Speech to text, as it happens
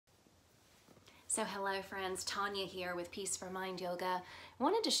So hello friends, Tanya here with Peace for Mind Yoga. I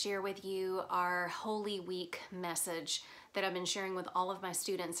wanted to share with you our Holy Week message that I've been sharing with all of my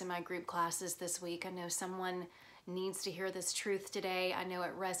students in my group classes this week. I know someone needs to hear this truth today. I know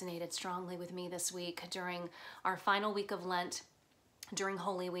it resonated strongly with me this week during our final week of Lent, during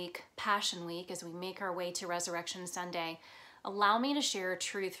Holy Week, Passion Week, as we make our way to Resurrection Sunday. Allow me to share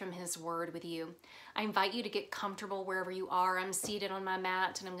truth from His Word with you. I invite you to get comfortable wherever you are. I'm seated on my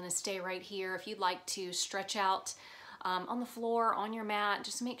mat and I'm going to stay right here. If you'd like to stretch out on the floor, on your mat,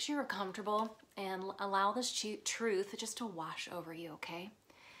 just make sure you're comfortable and allow this truth just to wash over you, okay?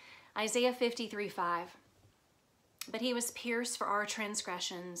 Isaiah 53:5. But He was pierced for our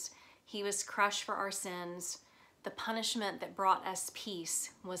transgressions. He was crushed for our sins. The punishment that brought us peace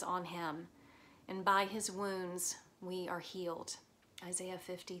was on Him, and by His wounds we are healed. Isaiah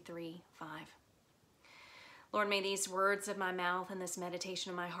 53:5. Lord, may these words of my mouth and this meditation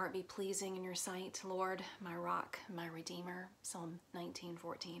of my heart be pleasing in your sight, Lord, my rock, my redeemer. Psalm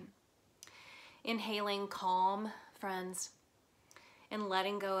 19:14. Inhaling calm, friends, and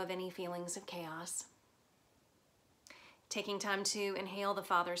letting go of any feelings of chaos. Taking time to inhale the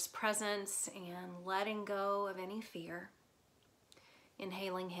Father's presence and letting go of any fear.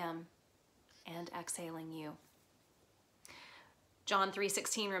 Inhaling Him and exhaling you. John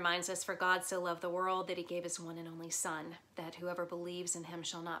 3:16 reminds us, for God so loved the world that He gave His one and only Son, that whoever believes in Him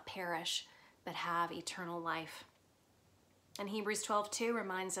shall not perish, but have eternal life. And Hebrews 12:2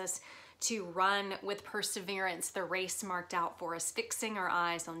 reminds us to run with perseverance the race marked out for us, fixing our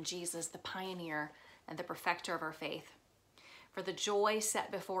eyes on Jesus, the pioneer and the perfecter of our faith. For the joy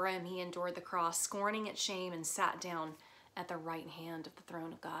set before Him, He endured the cross, scorning its shame, and sat down at the right hand of the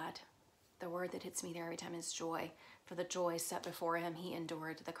throne of God. The word that hits me there every time is joy. For the joy set before Him, He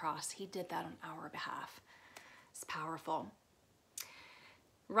endured the cross. He did that on our behalf. It's powerful.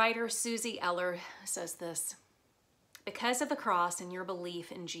 Writer Susie Eller says this: because of the cross and your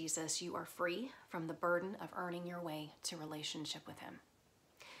belief in Jesus, you are free from the burden of earning your way to relationship with Him.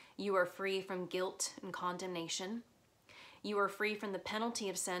 You are free from guilt and condemnation. You are free from the penalty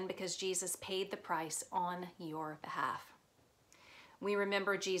of sin because Jesus paid the price on your behalf. We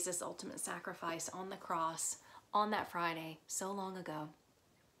remember Jesus' ultimate sacrifice on the cross on that Friday so long ago.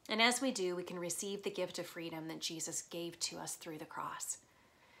 And as we do, we can receive the gift of freedom that Jesus gave to us through the cross.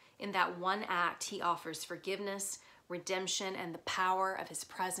 In that one act, He offers forgiveness, redemption, and the power of His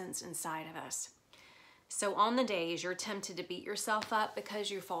presence inside of us. So on the days you're tempted to beat yourself up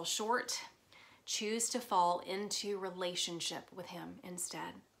because you fall short, choose to fall into relationship with Him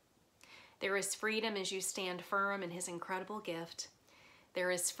instead. There is freedom as you stand firm in His incredible gift. There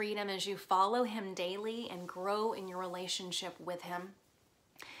is freedom as you follow Him daily and grow in your relationship with Him.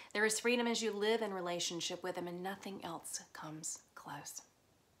 There is freedom as you live in relationship with Him, and nothing else comes close.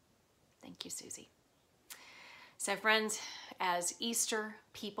 Thank you, Susie. So friends, as Easter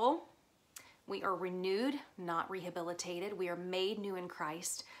people, we are renewed, not rehabilitated. We are made new in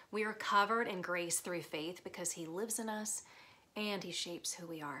Christ. We are covered in grace through faith because He lives in us and He shapes who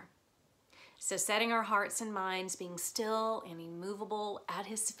we are. So setting our hearts and minds, being still and immovable at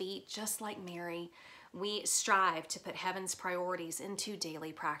His feet, just like Mary, we strive to put heaven's priorities into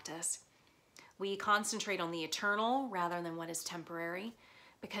daily practice. We concentrate on the eternal rather than what is temporary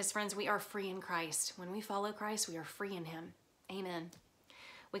because, friends, we are free in Christ. When we follow Christ, we are free in Him. Amen.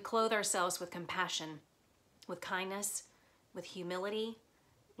 We clothe ourselves with compassion, with kindness, with humility,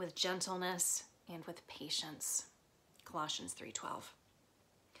 with gentleness, and with patience. Colossians 3:12.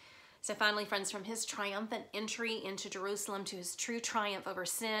 So finally, friends, from His triumphant entry into Jerusalem to His true triumph over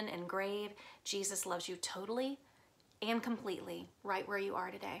sin and grave, Jesus loves you totally and completely right where you are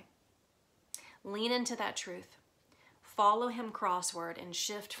today. Lean into that truth. Follow Him crossward and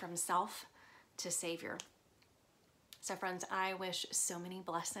shift from self to Savior. So friends, I wish so many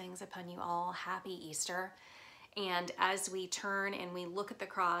blessings upon you all. Happy Easter. And as we turn and we look at the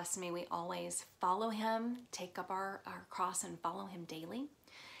cross, may we always follow Him, take up our cross and follow Him daily,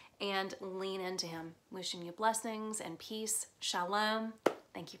 and lean into Him. Wishing you blessings and peace. Shalom.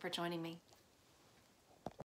 Thank you for joining me.